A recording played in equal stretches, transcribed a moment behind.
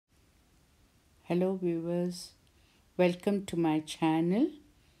Hello viewers, welcome to my channel.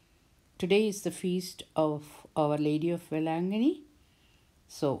 Today is the feast of Our Lady of Vellankkani.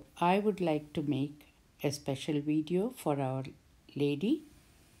 So I would like to make a special video for Our Lady.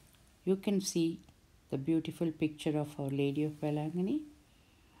 You can see the beautiful picture of Our Lady of Vellankkani.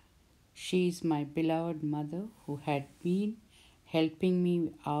 She is my beloved mother who had been helping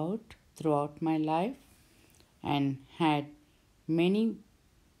me out throughout my life and had many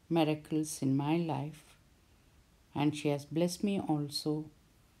miracles in my life, and she has blessed me also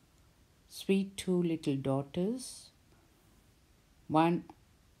sweet two little daughters, one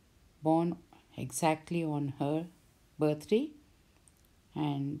born exactly on her birthday,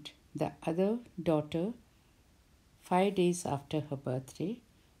 and the other daughter 5 days after her birthday.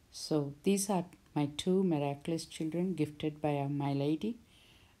 So these are my two miraculous children gifted by my Lady,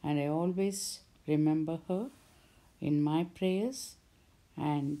 and I always remember her in my prayers,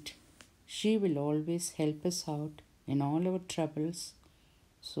 and she will always help us out in all our troubles.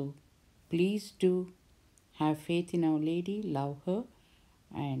 So please do have faith in Our Lady, love her,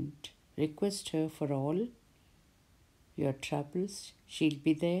 and request her for all your troubles. She'll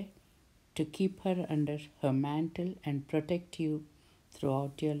be there to keep her under her mantle and protect you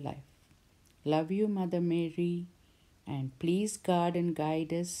throughout your life. Love you, Mother Mary, and please guard and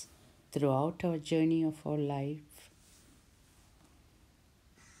guide us throughout our journey of our life.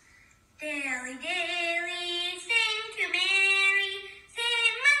 Daily, daily, sing to Mary,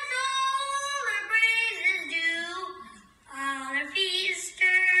 sing my soul her praises due. All our feast,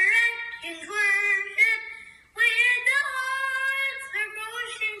 directions, worship, with the heart's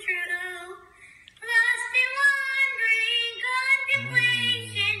devotion true. Lost in wandering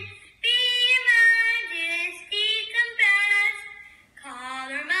contemplation, be your majesty confessed. Call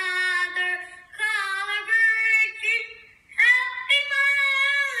her mother, call her virgin, happy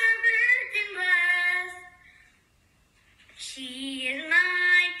mother, virgin blessed. She is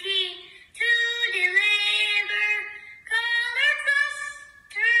mighty to deliver, call her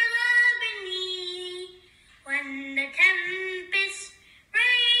trust, her love in me. When the tempest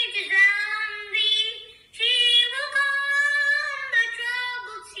rages round thee, she will calm the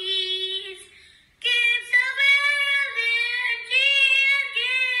troubled seas. Gifts of heaven she has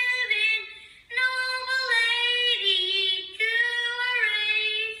given, noble lady to our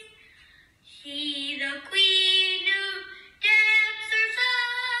race. She the queen who decks her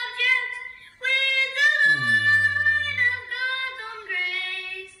subjects with the light of God's own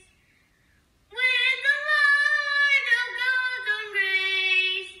grace. With the light of God's own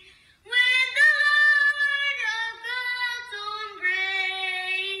grace. With the light of God's own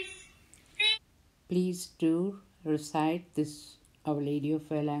grace. Please do recite this Our Lady of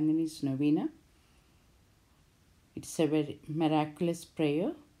Vellankkani's novena. It's a very miraculous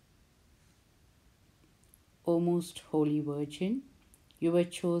prayer. O most holy Virgin, you were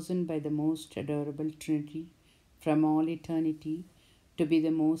chosen by the most adorable Trinity from all eternity to be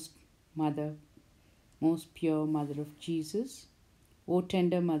the most pure Mother of Jesus. O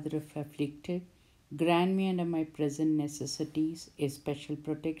tender Mother of afflicted, grant me under my present necessities a special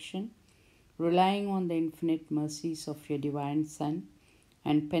protection, relying on the infinite mercies of your divine Son,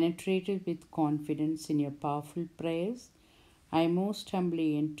 and penetrated with confidence in your powerful prayers, I most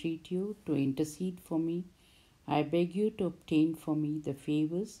humbly entreat you to intercede for me. I beg you to obtain for me the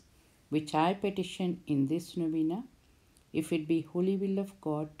favors which I petition in this novena, if it be holy will of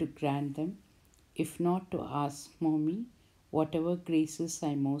God to grant them, if not to ask for me whatever graces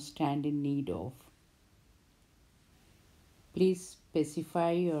I most stand in need of. Please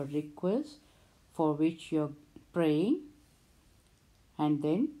specify your request for which you're praying, and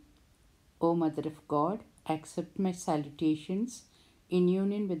then, O Mother of God, accept my salutations in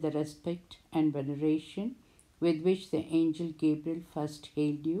union with the respect and veneration with which the angel Gabriel first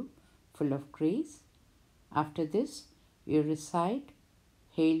hailed you, full of grace. After this, you recite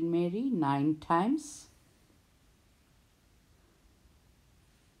Hail Mary 9 times,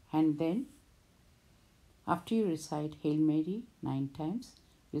 and then after you recite Hail Mary 9 times,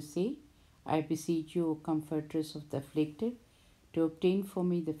 you say, I beseech you, O comfortress of the afflicted, to obtain for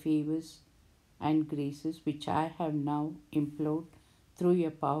me the favors and graces which I have now implored through your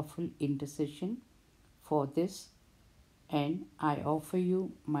powerful intercession. For this and I offer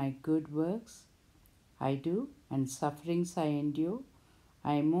you my good works I do and sufferings I endure.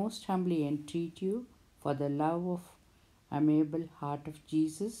 I most humbly entreat you for the love of amiable heart of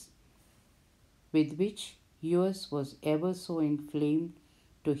Jesus, with which yours was ever so inflamed,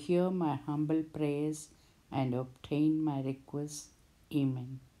 to hear my humble prayers and obtain my requests.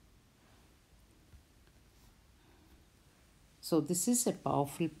 Amen. So this is a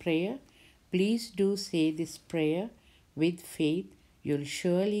powerful prayer Please do say this prayer with faith. You'll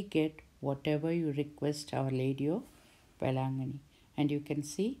surely get whatever you request Our Lady of Vellankkani. And you can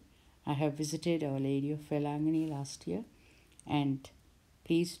see, I have visited Our Lady of Vellankkani last year. And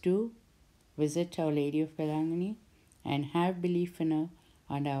please do visit Our Lady of Vellankkani and have belief in her.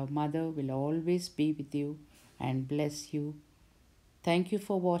 And our mother will always be with you and bless you. Thank you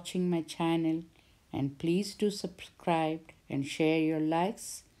for watching my channel. And please do subscribe and share your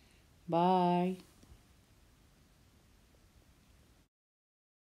likes. Bye.